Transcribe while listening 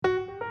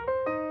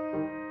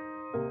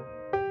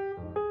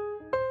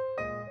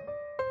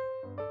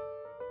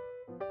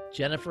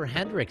Jennifer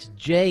Hendricks,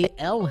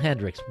 J.L.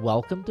 Hendricks.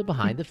 Welcome to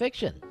Behind the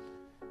Fiction.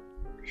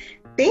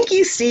 Thank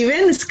you,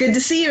 Stephen. It's good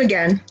to see you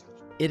again.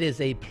 It is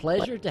a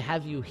pleasure to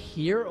have you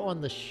here on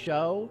the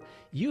show.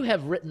 You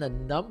have written a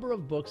number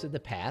of books in the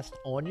past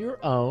on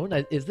your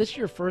own. Is this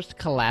your first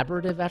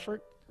collaborative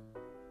effort?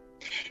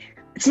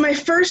 It's my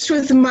first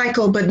with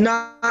Michael, but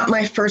not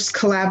my first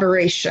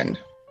collaboration.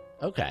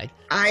 Okay.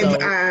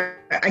 I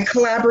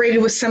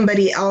collaborated with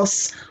somebody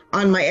else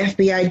on my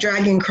FBI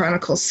Dragon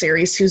Chronicles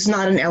series who's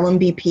not an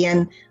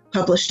LMBPN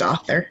published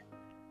author.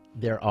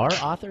 There are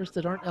authors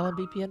that aren't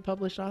LMBPN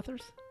published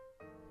authors?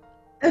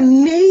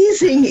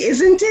 Amazing,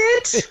 isn't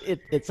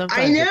it? It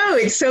sometimes I know,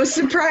 it's so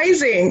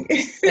surprising.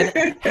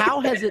 And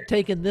how has it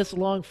taken this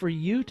long for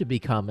you to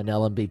become an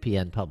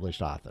LMBPN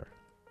published author?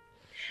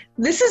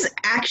 This is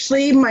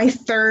actually my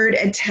third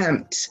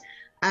attempt.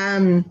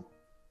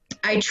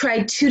 I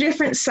tried 2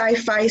 different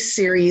sci-fi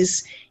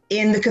series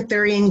in the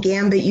Cthulhu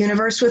Gambit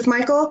universe with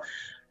Michael,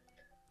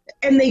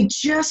 and they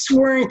just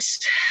weren't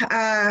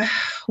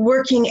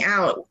working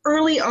out.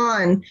 Early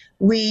on,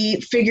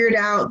 we figured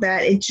out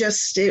that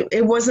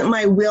it wasn't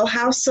my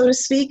wheelhouse, so to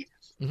speak.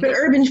 Mm-hmm. But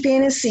urban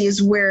fantasy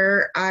is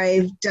where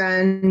I've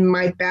done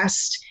my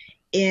best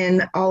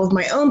in all of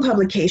my own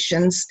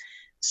publications.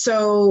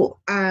 So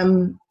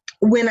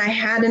when I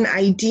had an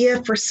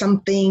idea for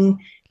something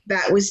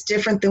that was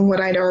different than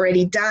what I'd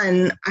already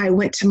done, I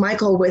went to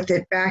Michael with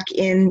it back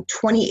in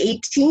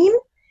 2018.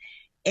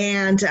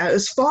 And it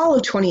was fall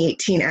of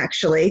 2018,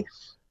 actually.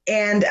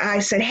 And I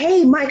said,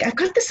 hey, Mike, I've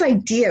got this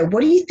idea.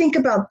 What do you think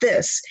about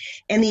this?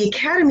 And the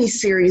Academy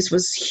series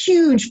was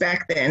huge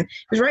back then.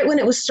 It was right when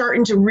it was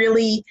starting to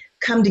really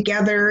come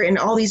together and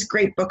all these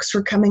great books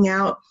were coming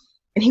out.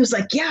 And he was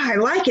like, yeah, I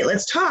like it.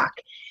 Let's talk.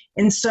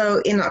 And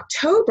so in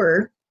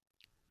October,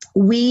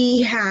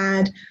 we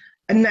had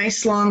a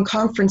nice long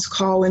conference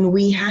call and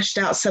we hashed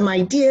out some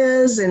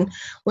ideas and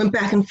went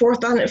back and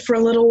forth on it for a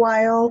little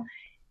while.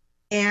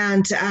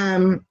 And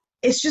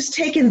it's just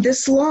taken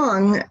this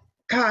long,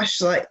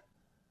 like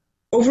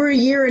over a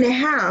year and a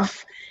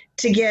half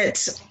to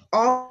get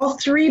all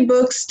 3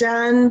 books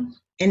done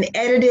and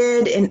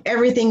edited and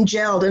everything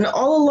gelled. And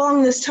all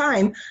along this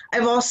time,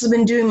 I've also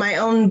been doing my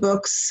own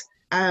books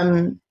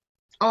on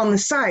the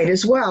side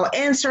as well,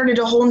 and started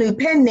a whole new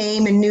pen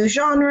name and new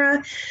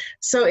genre.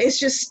 So it's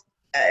just,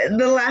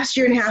 the last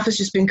year and a half has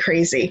just been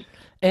crazy.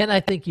 And I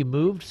think you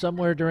moved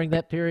somewhere during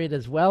that period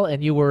as well,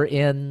 and you were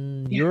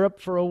in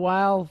Europe for a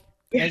while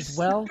as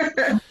well.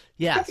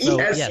 Yeah, so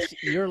yes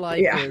your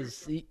life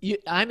is,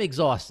 I'm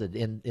exhausted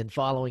in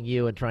following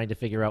you and trying to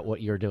figure out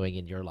what you're doing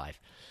in your life.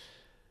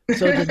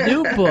 So the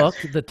new book,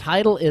 the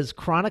title is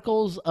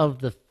Chronicles of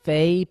the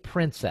Fey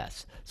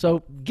Princess.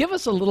 So give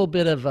us a little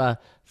bit of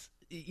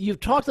you've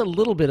talked a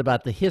little bit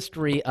about the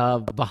history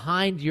of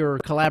behind your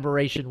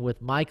collaboration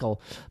with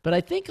Michael, but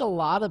I think a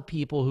lot of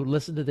people who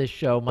listen to this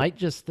show might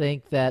just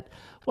think that,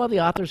 well, the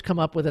authors come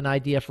up with an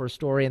idea for a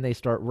story and they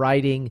start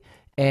writing,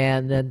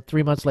 and then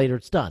 3 months later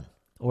it's done,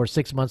 or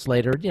 6 months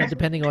later,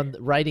 depending on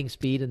writing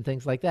speed and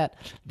things like that.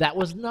 That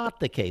was not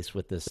the case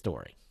with this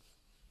story.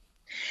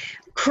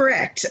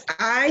 Correct.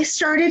 I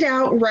started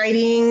out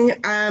writing,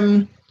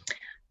 I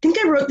think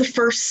I wrote the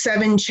first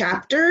 7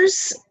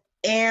 chapters,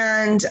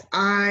 and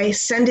I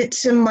sent it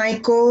to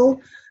Michael,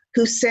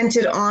 who sent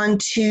it on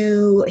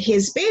to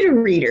his beta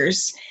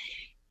readers,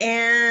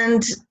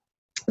 and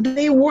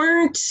they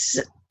weren't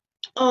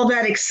all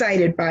that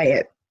excited by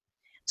it.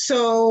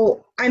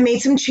 So I made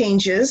some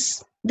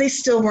changes. They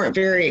still weren't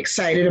very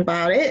excited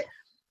about it.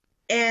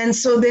 And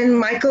so then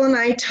Michael and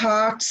I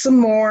talked some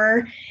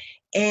more,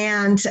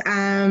 and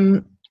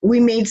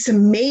we made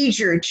some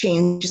major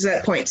changes at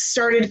that point,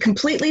 started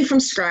completely from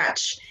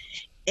scratch.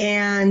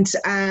 And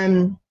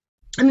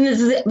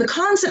the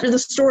concept of the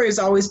story has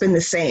always been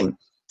the same.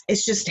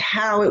 It's just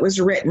how it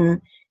was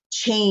written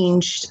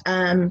changed,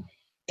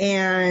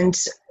 and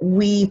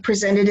we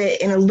presented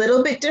it in a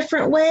little bit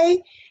different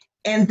way.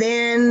 And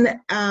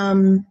then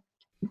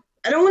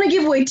I don't want to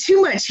give away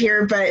too much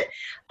here, but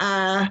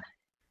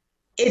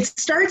it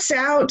starts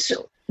out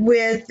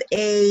with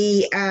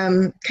a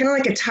kind of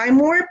like a time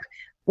warp.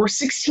 We're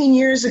 16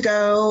 years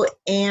ago,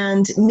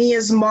 and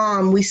Mia's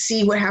mom, we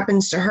see what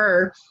happens to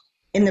her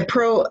in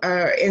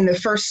the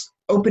first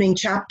opening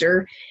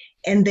chapter,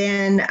 and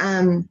then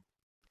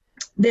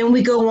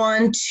we go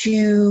on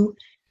to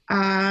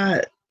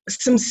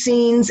some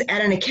scenes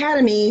at an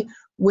academy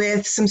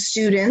with some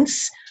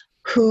students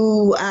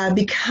who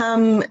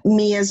become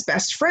Mia's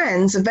best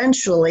friends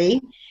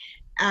eventually,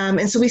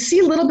 and so we see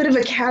a little bit of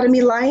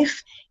academy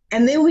life,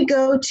 and then we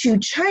go to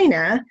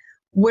China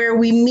where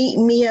we meet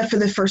Mia for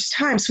the first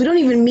time. So we don't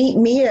even meet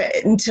Mia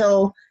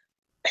until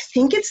I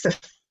think it's the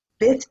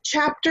 5th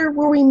chapter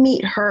where we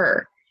meet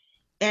her.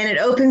 And it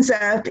opens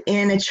up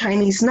in a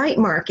Chinese night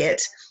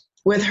market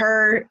with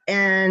her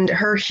and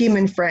her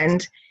human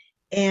friend.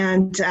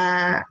 And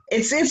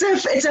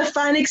it's a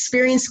fun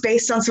experience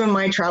based on some of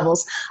my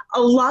travels.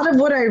 A lot of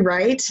what I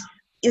write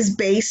is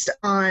based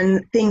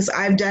on things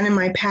I've done in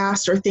my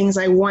past or things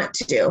I want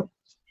to do.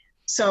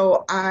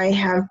 So I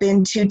have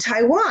been to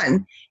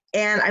Taiwan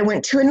and I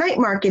went to a night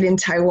market in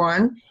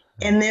Taiwan.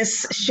 And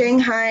this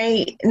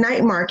Shanghai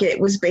night market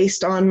was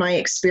based on my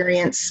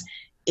experience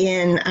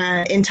in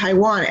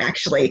Taiwan,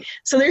 actually.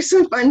 So there's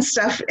some fun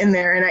stuff in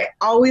there, and I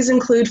always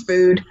include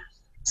food.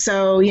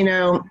 So, you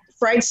know,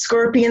 fried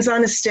scorpions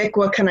on a stick,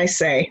 what can I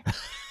say?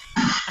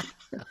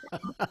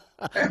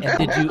 And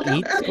did you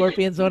eat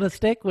scorpions on a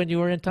stick when you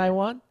were in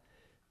Taiwan?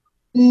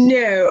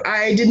 No,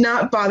 I did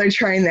not bother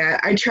trying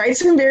that. I tried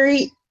some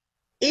very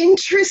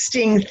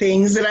interesting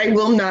things that I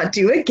will not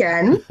do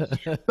again,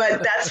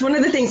 but that's one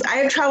of the things. I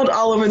have traveled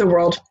all over the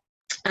world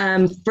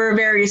for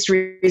various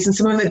reasons,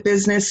 some of it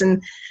business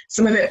and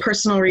some of it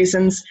personal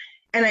reasons.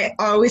 And I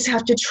always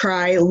have to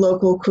try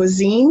local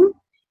cuisine.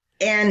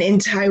 And in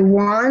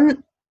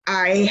Taiwan,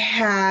 I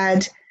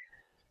had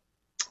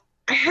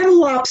a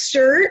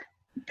lobster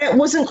that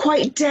wasn't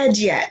quite dead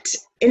yet.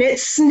 And it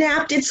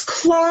snapped its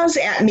claws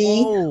at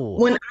me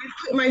when I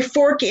put my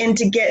fork in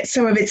to get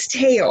some of its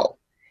tail.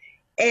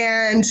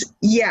 And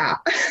yeah,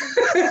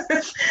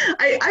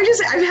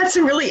 I've had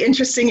some really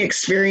interesting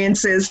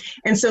experiences.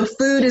 And so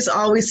food is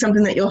always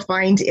something that you'll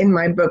find in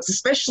my books,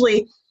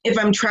 especially if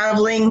I'm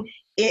traveling.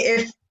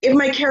 If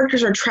my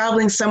characters are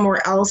traveling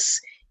somewhere else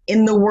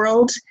in the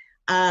world,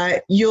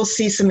 you'll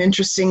see some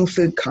interesting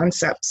food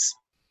concepts.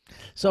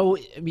 So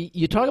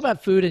you talk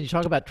about food and you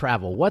talk about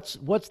travel.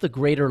 What's the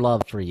greater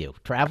love for you,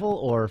 travel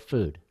or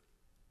food?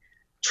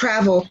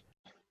 Travel,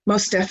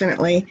 most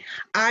definitely.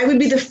 I would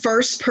be the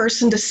first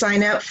person to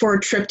sign up for a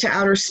trip to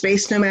outer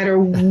space, no matter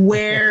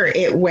where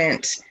it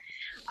went.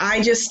 I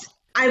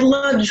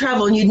love to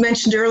travel. And you'd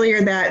mentioned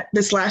earlier that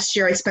this last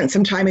year I spent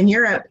some time in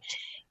Europe,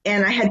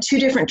 and I had 2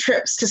 different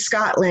trips to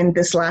Scotland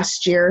this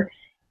last year.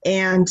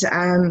 And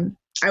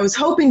I was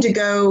hoping to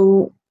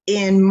go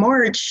in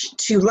March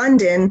to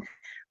London,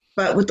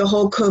 but with the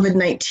whole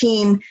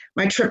COVID-19,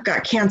 my trip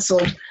got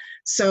canceled.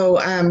 So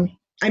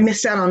I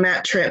missed out on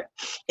that trip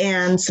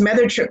and some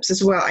other trips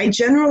as well. I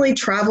generally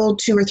travel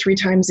 2 or 3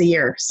 times a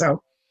year.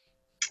 So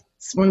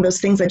it's one of those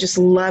things I just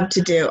love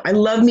to do. I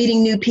love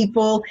meeting new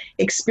people,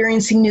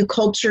 experiencing new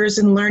cultures,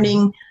 and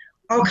learning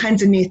all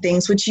kinds of new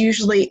things, which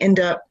usually end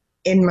up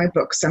in my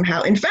book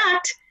somehow. In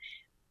fact,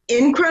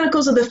 in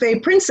Chronicles of the Fey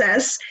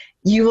Princess,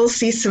 you will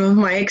see some of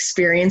my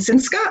experience in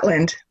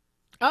Scotland.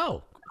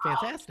 Oh,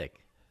 fantastic.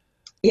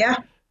 Yeah.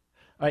 All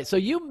right. So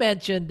you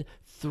mentioned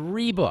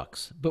 3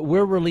 books, but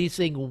we're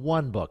releasing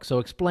 1 book. So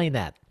explain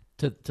that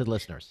to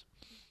listeners.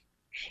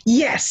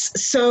 Yes.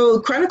 So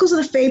Chronicles of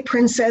the Fey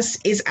Princess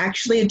is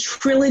actually a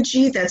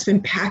trilogy that's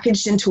been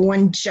packaged into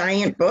one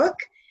giant book.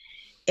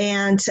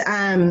 And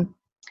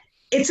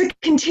it's a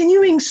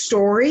continuing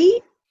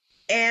story.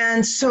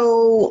 And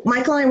so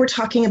Michael and I were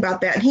talking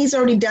about that. And he's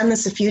already done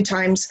this a few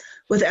times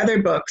with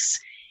other books.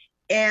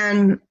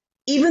 And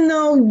even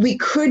though we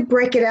could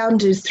break it out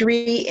into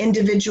 3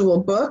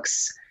 individual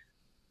books,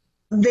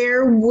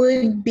 there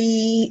would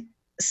be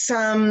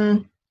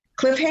some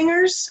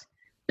cliffhangers,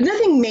 but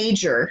nothing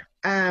major.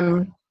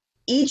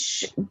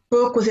 Each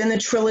book within the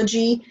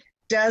trilogy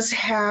does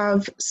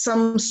have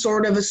some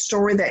sort of a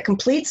story that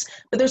completes,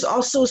 but there's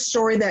also a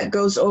story that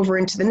goes over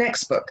into the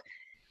next book.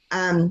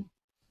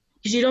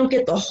 Because you don't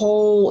get the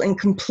whole and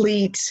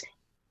complete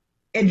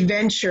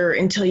adventure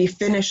until you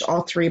finish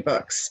all 3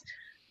 books.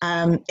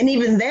 And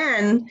even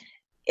then,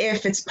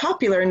 if it's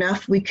popular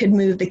enough, we could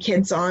move the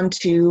kids on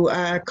to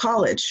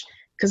college,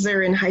 because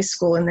they're in high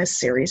school in this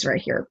series right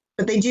here.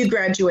 But they do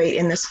graduate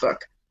in this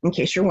book, in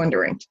case you're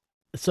wondering.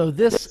 So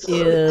this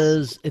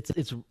is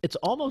it's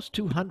almost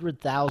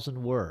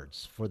 200,000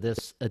 words for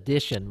this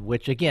edition,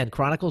 which again,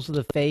 Chronicles of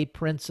the Fey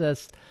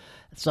Princess,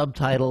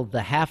 subtitled The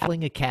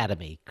Halfling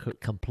Academy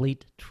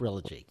Complete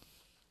Trilogy.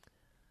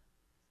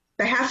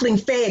 The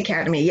Halfling Fey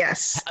Academy,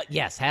 yes.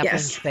 Yes,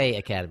 Halfling Fey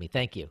Academy.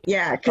 Thank you.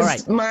 Yeah,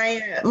 because my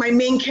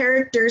main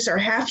characters are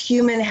half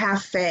human,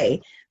 half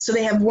Fey. So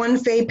they have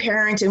 1 Fey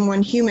parent and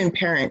 1 human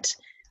parent.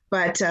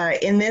 But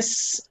in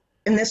this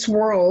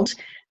world,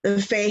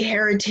 the Fey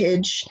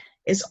heritage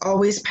is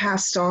always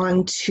passed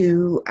on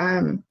to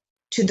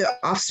the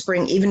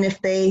offspring, even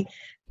if they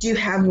do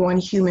have 1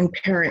 human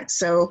parent.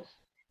 So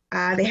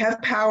they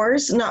have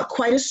powers not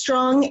quite as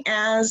strong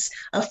as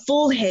a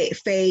full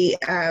Fey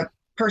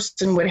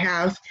person would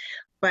have,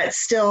 but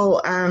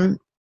still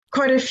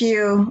quite a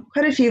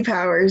few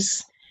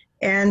powers.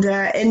 And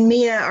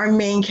Mia, our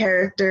main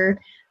character,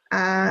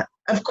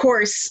 of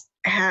course,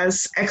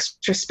 has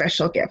extra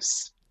special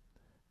gifts.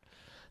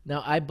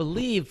 Now, I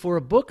believe for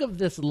a book of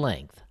this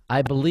length,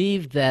 I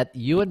believe that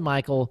you and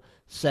Michael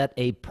set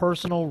a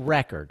personal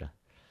record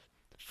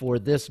for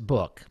this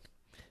book.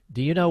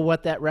 Do you know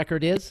what that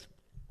record is?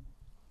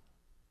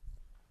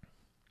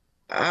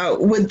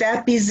 Would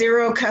that be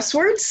 0 cuss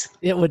words?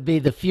 It would be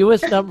the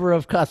fewest number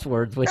of cuss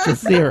words, which is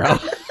 0.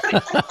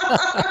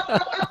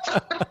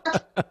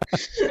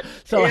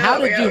 So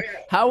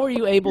how were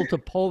you able to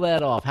pull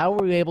that off? How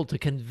were you able to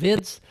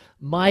convince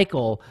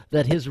Michael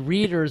that his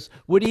readers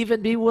would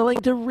even be willing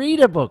to read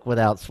a book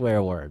without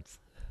swear words?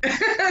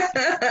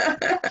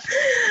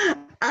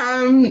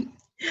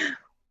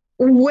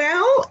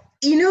 Well,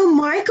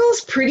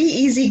 Michael's pretty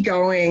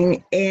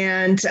easygoing,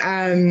 and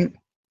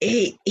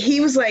he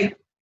was like,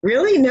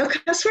 "Really? No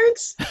cuss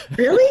words?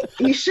 Really?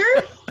 Are you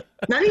sure?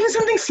 Not even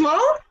something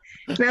small?"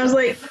 And I was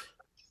like,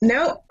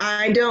 "No,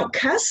 I don't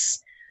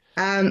cuss,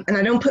 and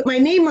I don't put my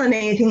name on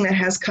anything that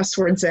has cuss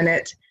words in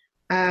it,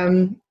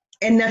 and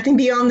nothing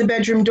beyond the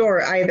bedroom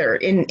door either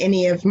in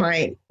any of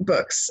my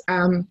books."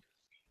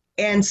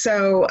 And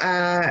so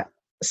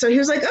he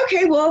was like,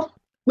 "Okay, well,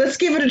 let's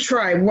give it a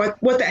try. What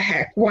the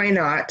heck? Why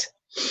not?"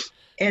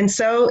 And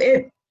so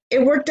it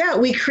worked out.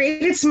 We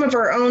created some of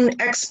our own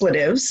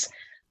expletives.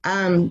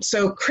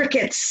 So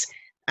crickets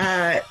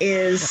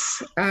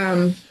is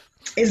an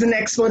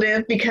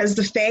expletive because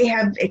the Fae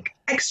have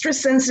extra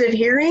sensitive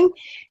hearing.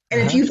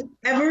 And if you've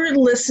ever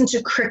listened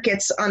to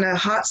crickets on a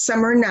hot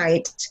summer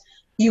night,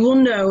 you will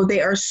know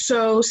they are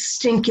so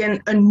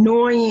stinking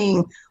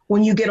annoying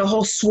when you get a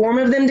whole swarm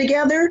of them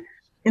together.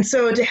 And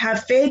so to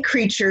have Fae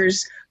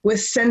creatures with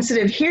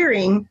sensitive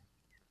hearing,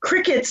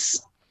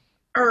 crickets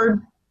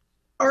are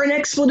an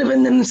expletive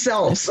in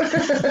themselves.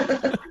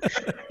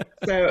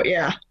 So,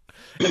 yeah.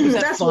 Was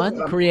that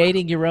fun,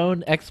 creating your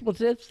own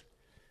expletives?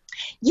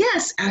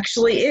 Yes,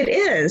 actually it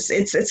is.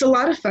 It's a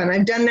lot of fun.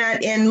 I've done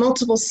that in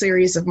multiple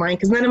series of mine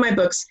because none of my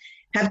books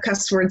have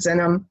cuss words in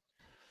them.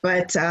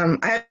 But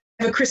I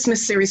have a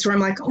Christmas series where I'm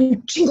like, "Oh,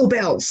 jingle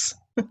bells."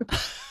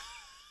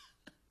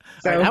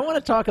 So, I want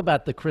to talk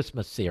about the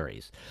Christmas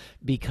series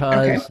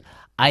because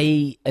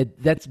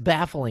that's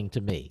baffling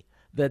to me.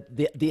 That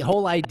the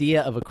whole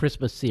idea of a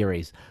Christmas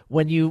series,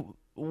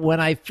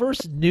 when I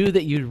first knew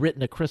that you'd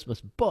written a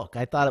Christmas book,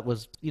 I thought it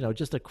was,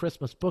 just a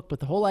Christmas book, but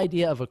the whole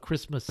idea of a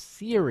Christmas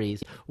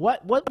series,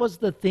 what was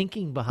the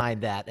thinking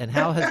behind that, and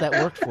how has that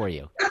worked for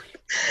you?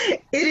 It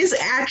is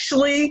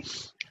actually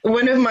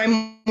one of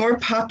my more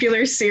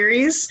popular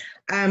series.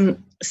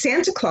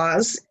 Santa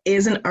Claus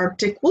is an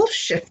Arctic wolf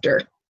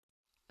shifter,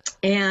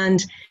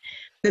 and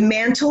the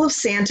mantle of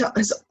Santa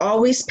is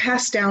always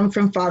passed down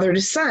from father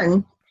to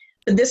son.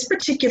 But this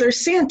particular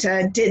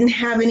Santa didn't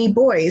have any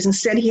boys.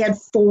 Instead, he had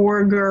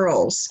 4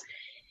 girls.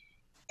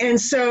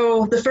 And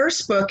so the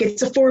first book,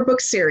 it's a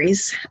 4-book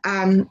series,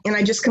 and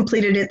I just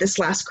completed it this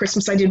last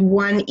Christmas. I did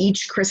one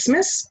each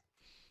Christmas.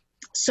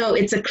 So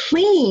it's a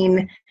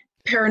clean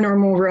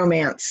paranormal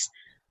romance.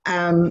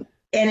 And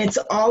it's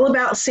all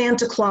about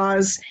Santa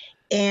Claus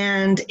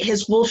and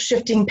his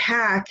wolf-shifting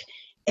pack,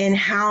 and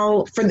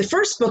how, for the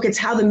first book, it's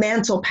how the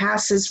mantle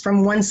passes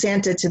from one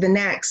Santa to the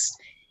next.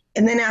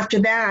 And then after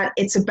that,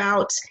 it's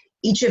about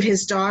each of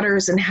his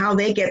daughters and how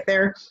they get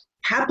there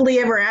happily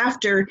ever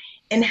after,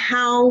 and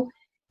how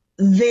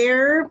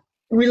their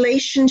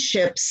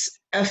relationships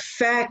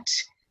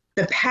affect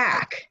the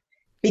pack,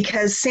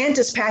 because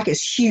Santa's pack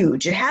is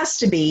huge. It has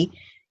to be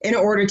in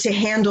order to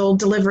handle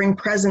delivering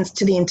presents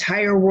to the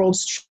entire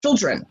world's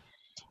children.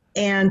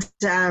 And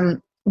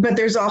but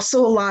there's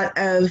also a lot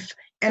of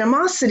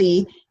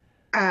animosity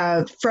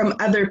from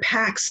other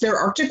packs. There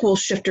are Arctic wolf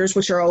shifters,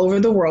 which are all over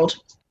the world.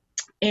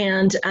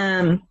 And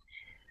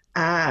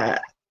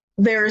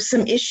there are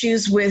some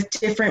issues with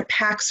different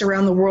packs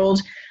around the world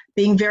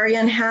being very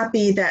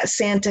unhappy that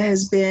Santa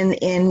has been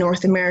in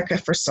North America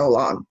for so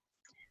long.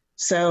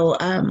 So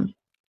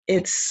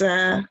it's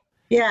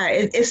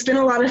been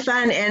a lot of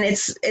fun, and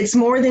it's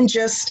more than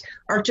just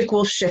Arctic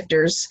wolf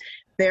shifters.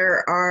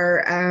 There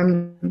are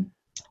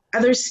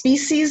other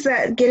species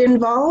that get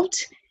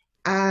involved,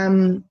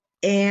 and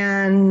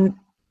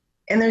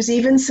there's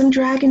even some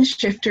dragon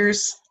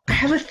shifters. I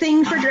have a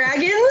thing for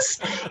dragons,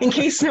 in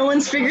case no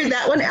one's figured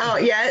that one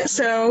out yet.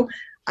 So,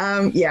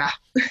 yeah.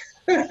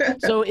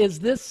 So is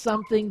this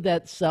something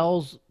that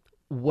sells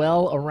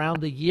well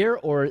around the year,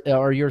 or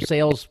are your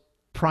sales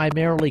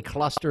primarily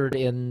clustered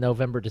in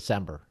November,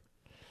 December?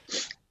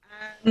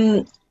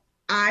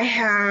 I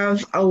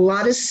have a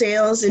lot of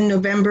sales in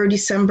November,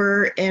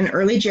 December, and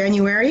early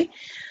January.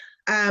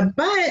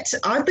 But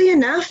oddly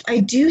enough, I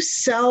do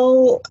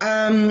sell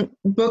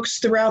books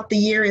throughout the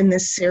year in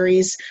this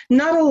series.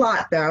 Not a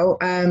lot, though.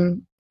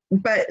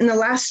 But in the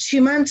last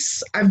 2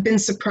 months, I've been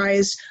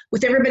surprised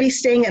with everybody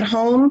staying at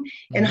home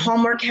and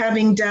Hallmark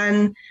having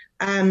done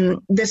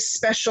this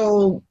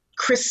special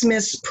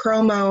Christmas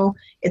promo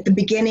at the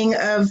beginning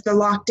of the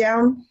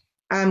lockdown.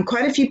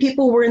 Quite a few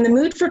people were in the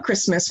mood for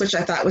Christmas, which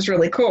I thought was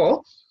really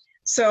cool.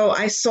 So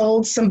I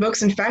sold some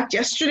books. In fact,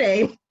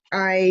 yesterday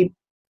I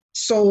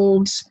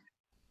sold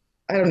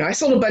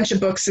a bunch of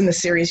books in the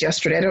series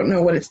yesterday. I don't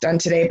know what it's done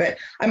today, but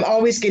I'm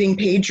always getting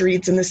page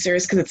reads in the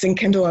series because it's in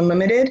Kindle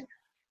Unlimited.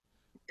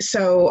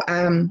 So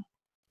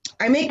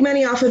I make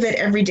money off of it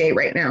every day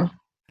right now.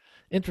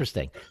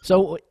 Interesting.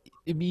 So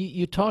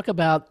you talk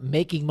about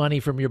making money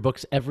from your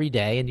books every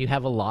day, and you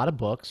have a lot of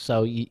books.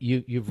 So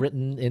you've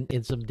written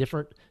in some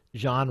different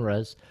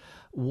genres.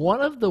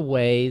 One of the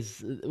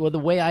ways, the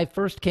way I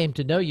first came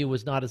to know you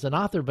was not as an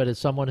author, but as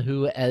someone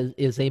who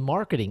is a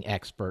marketing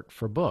expert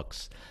for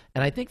books.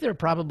 And I think there are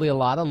probably a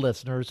lot of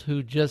listeners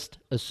who just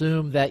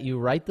assume that you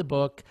write the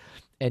book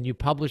and you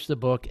publish the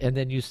book and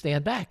then you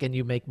stand back and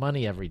you make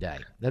money every day.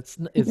 Is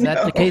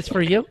that the case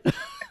for you?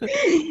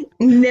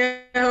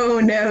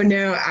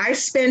 No. I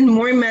spend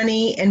more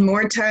money and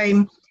more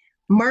time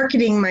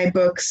marketing my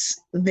books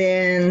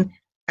than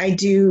I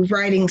do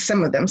writing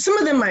some of them. Some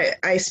of them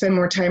I spend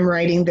more time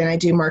writing than I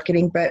do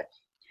marketing, but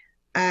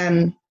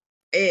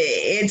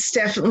it's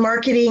definitely,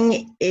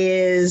 marketing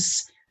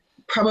is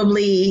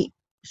probably,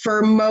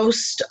 for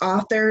most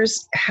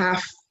authors,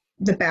 half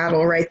the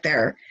battle right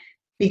there.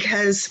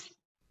 Because,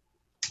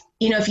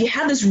 if you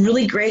have this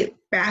really great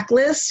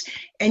backlist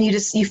and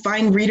you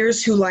find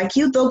readers who like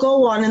you, they'll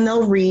go on and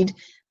they'll read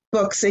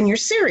books in your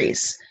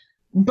series.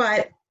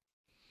 But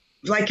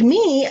like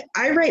me,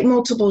 I write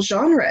multiple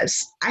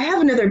genres. I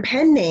have another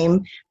pen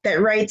name that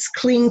writes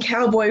clean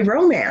cowboy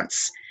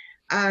romance.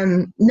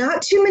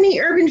 Not too many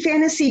urban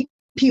fantasy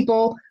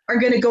people are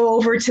going to go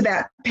over to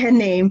that pen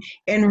name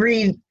and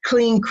read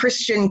clean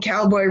Christian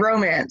cowboy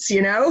romance,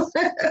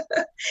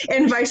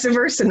 and vice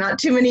versa. Not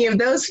too many of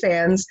those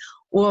fans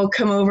will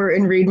come over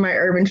and read my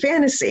urban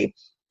fantasy.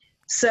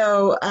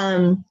 So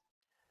I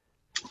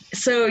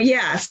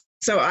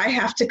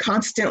have to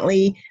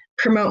constantly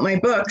promote my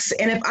books.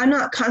 And if I'm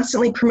not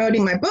constantly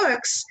promoting my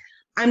books,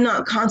 I'm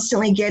not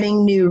constantly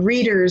getting new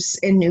readers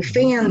and new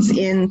fans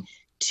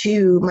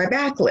into my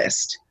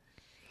backlist.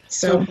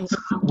 So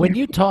when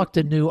you talk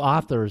to new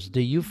authors, do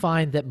you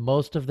find that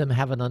most of them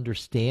have an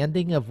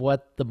understanding of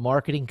what the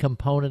marketing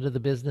component of the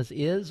business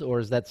is, or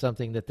is that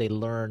something that they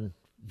learn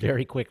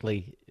very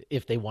quickly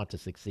if they want to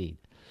succeed?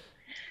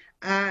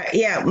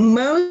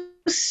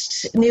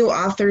 Most new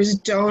authors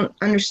don't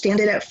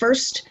understand it at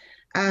first.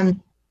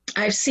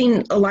 I've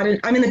seen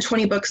I'm in the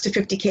 20 books to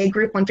 50K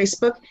group on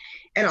Facebook,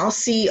 and I'll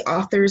see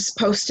authors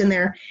post in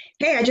there,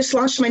 hey, I just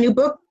launched my new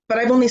book, but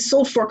I've only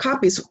sold 4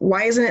 copies.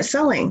 Why isn't it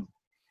selling?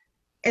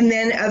 And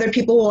then other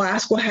people will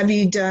ask, well,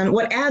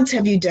 what ads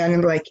have you done?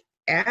 And they're like,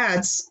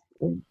 ads?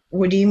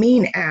 What do you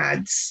mean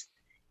ads?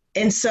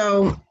 And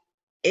so,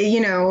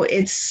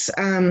 it's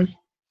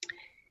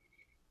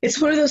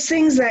one of those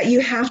things that you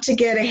have to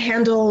get a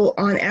handle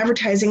on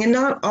advertising, and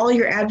not all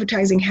your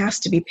advertising has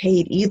to be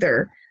paid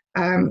either.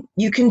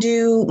 You can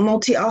do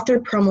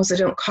multi-author promos that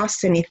don't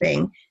cost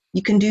anything.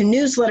 You can do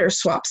newsletter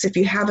swaps if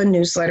you have a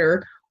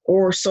newsletter,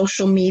 or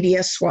social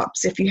media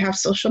swaps if you have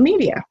social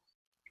media.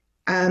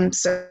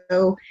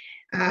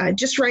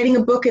 Just writing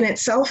a book in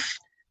itself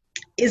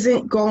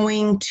isn't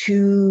going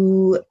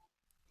to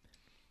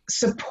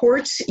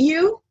support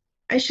you,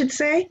 I should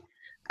say.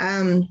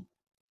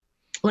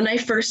 When I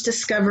first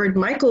discovered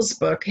Michael's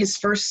book, his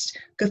first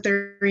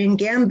Cathurian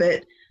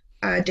Gambit,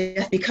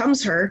 Death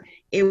Becomes Her,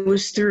 it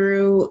was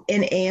through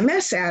an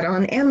AMS ad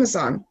on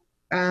Amazon.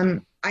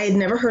 I had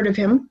never heard of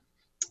him.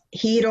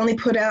 He had only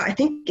put out, I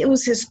think it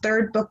was his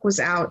 3rd book was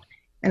out,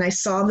 and I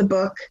saw the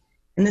book,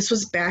 and this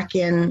was back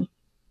in,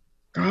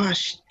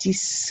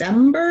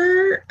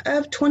 December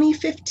of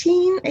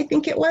 2015, I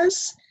think it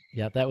was.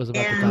 Yeah, that was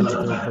about the time the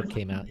 3rd book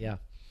came out, yeah.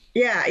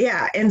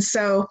 Yeah. And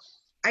so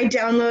I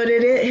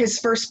downloaded it, his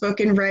first book,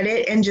 and read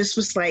it, and just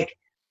was like,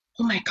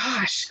 oh my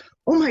gosh,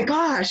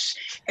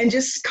 and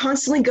just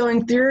constantly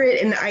going through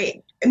it. And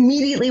I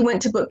immediately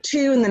went to book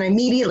 2, and then I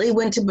immediately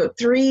went to book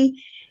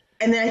 3.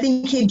 And then I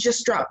think he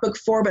just dropped book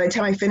 4 by the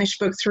time I finished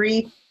book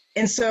 3.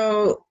 And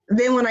so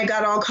then when I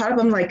got all caught up,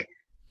 I'm like,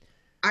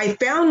 I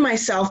found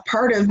myself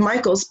part of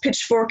Michael's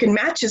Pitchfork and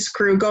Matches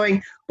crew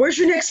going, where's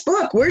your next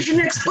book? Where's your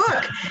next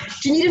book?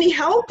 Do you need any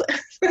help?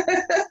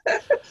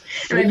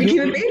 And I became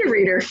a beta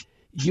reader.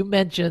 You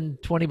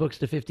mentioned 20 books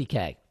to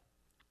 50K.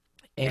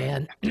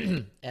 And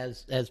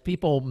as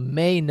people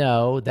may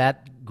know,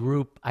 that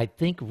group, I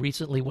think,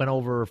 recently went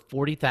over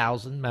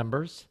 40,000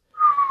 members.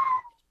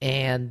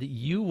 And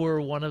you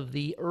were one of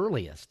the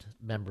earliest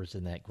members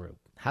in that group.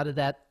 How did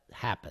that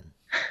happen?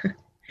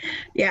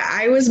 Yeah,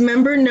 I was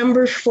member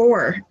number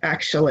 4,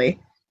 actually.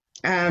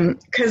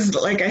 Because,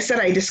 like I said,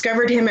 I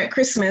discovered him at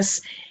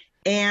Christmas,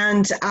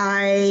 and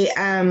I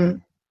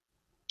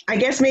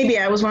guess maybe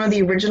I was one of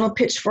the original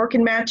Pitchfork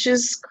and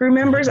Matches crew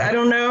members. I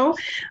don't know.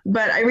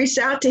 But I reached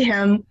out to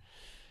him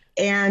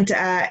and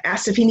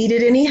asked if he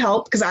needed any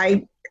help, because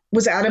I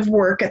was out of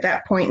work at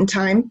that point in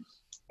time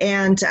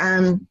and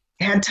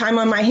had time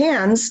on my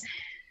hands.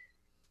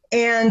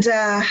 And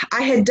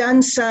I had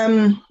done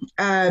some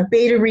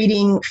beta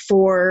reading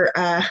for,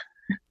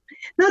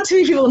 not too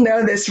many people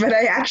know this, but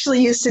I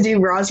actually used to do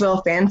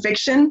Roswell fan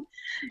fiction.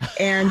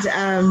 And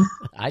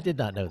I did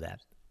not know that.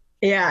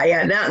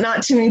 Yeah,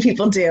 not too many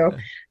people do.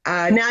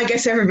 Now I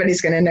guess everybody's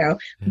going to know.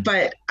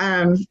 But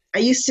I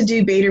used to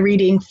do beta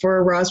reading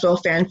for Roswell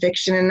fan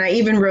fiction, and I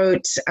even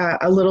wrote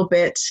a little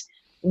bit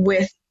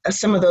with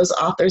some of those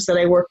authors that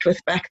I worked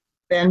with back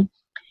then.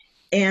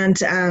 And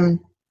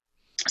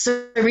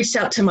so I reached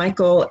out to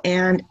Michael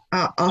and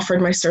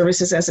offered my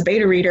services as a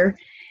beta reader.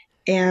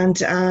 And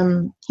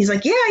he's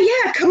like,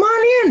 yeah, come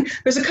on in.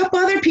 There's a couple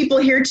other people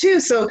here too,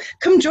 so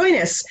come join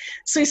us.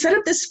 So he set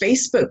up this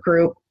Facebook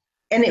group,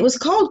 and it was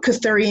called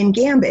Cathurian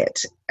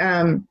Gambit. His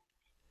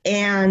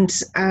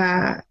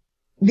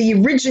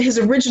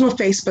original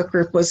Facebook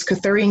group was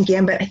Cathurian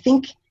Gambit. I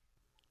think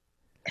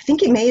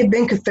it may have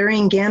been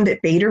Cathurian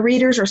Gambit beta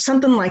readers or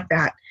something like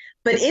that.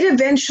 but it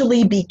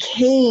eventually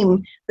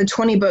became the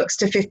 20 Books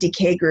to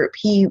 50K group.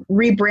 He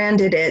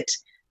rebranded it,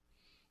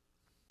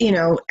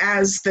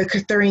 as the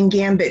Arthurian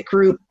Gambit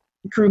group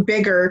grew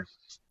bigger,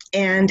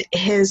 and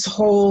his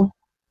whole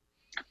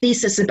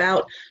thesis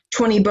about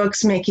 20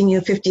 books making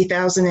you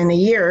 50,000 in a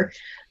year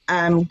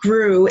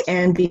grew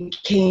and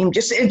became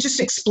it just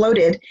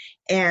exploded.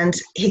 And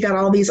he got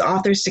all these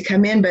authors to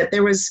come in, but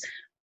there was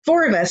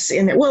 4 of us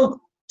in there.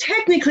 Well,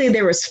 technically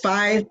there was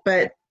 5,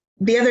 but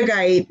the other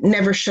guy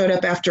never showed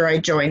up after I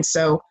joined.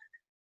 So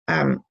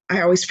I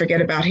always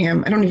forget about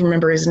him. I don't even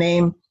remember his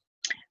name.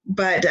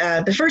 But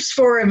the first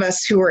 4 of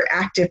us who were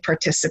active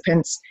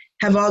participants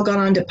have all gone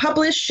on to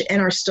publish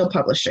and are still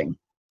publishing.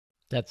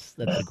 That's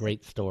a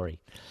great story.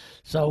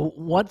 So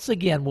once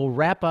again, we'll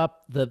wrap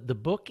up. The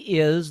book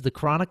is The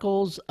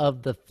Chronicles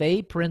of the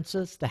Fey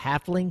Princess, the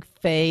Halfling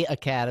Fey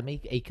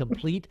Academy, a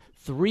complete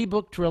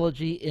 3-book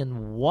trilogy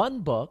in 1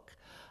 book.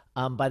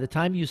 By the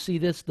time you see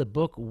this, the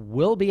book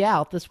will be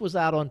out. This was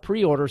out on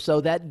pre-order, so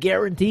that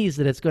guarantees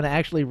that it's going to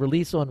actually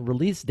release on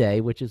release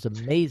day, which is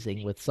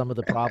amazing with some of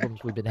the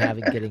problems we've been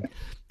having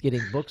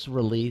getting books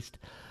released.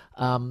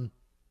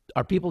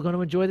 Are people going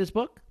to enjoy this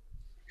book?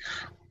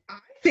 I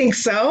think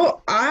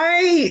so.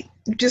 I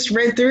just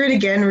read through it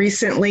again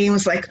recently and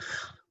was like,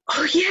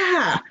 oh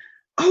yeah,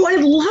 oh, I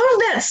love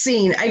that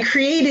scene. I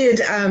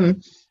created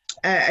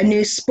a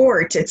new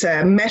sport. It's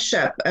a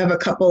mesh-up of a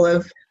couple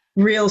of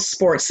real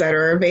sports that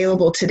are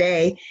available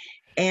today.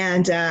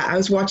 And I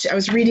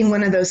was reading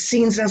one of those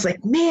scenes and I was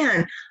like,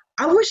 man,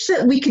 I wish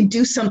that we could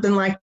do something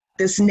like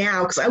this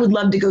now, because I would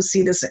love to go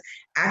see this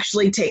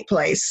actually take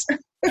place.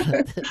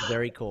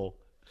 Very cool.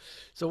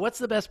 So what's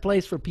the best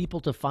place for people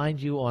to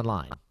find you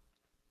online?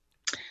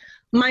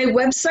 My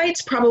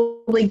website's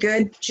probably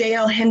good,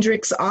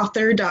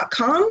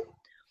 jlhendricksauthor.com,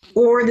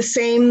 or the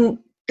same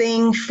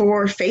thing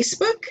for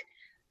Facebook.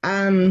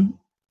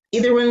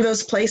 Either one of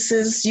those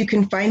places you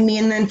can find me,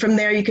 and then from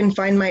there you can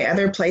find my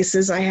other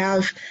places. I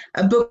have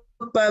a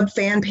BookBub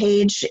fan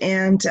page,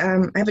 and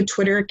I have a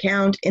Twitter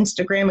account,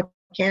 Instagram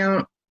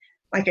account.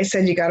 Like I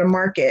said, you got to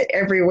market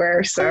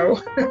everywhere.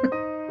 So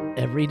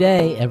every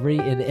day,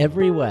 in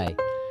every way.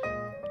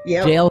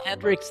 Yep. JL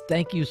Hendricks,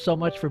 thank you so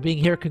much for being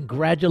here.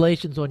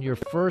 Congratulations on your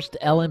first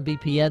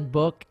LMBPN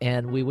book,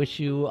 and we wish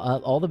you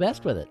all the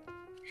best with it.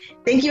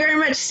 Thank you very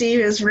much, Steve.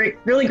 It was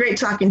really great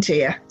talking to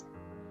you.